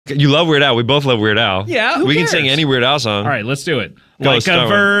You love Weird Al. We both love Weird Al. Yeah, who we cares? can sing any Weird Al song. All right, let's do it. Go, Like a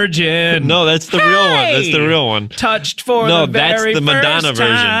virgin. No, that's the real one. That's the real one. Touched for the very that's the Madonna first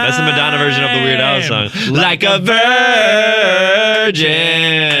version. That's the Madonna version of the Weird Al song. Like a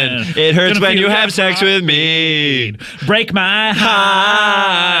virgin. It hurts when you have sex with me. Break my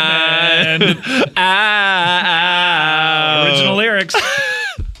hand. Original lyrics.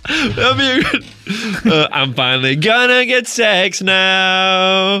 That'll be a good. I'm finally gonna get sex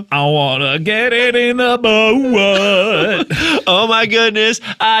now. I wanna get it in the butt. Oh my goodness,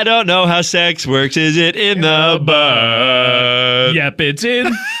 I don't know how sex works. Is it in the butt? Yep, it's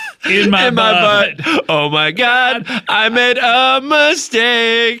in my butt. Oh my God, I made a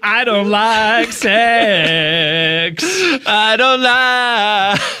mistake. I don't like sex. I don't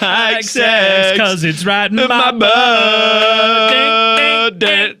like sex because it's right in my butt. Ding,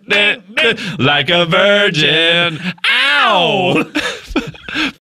 ding, ding, ding. Like a virgin. Ow!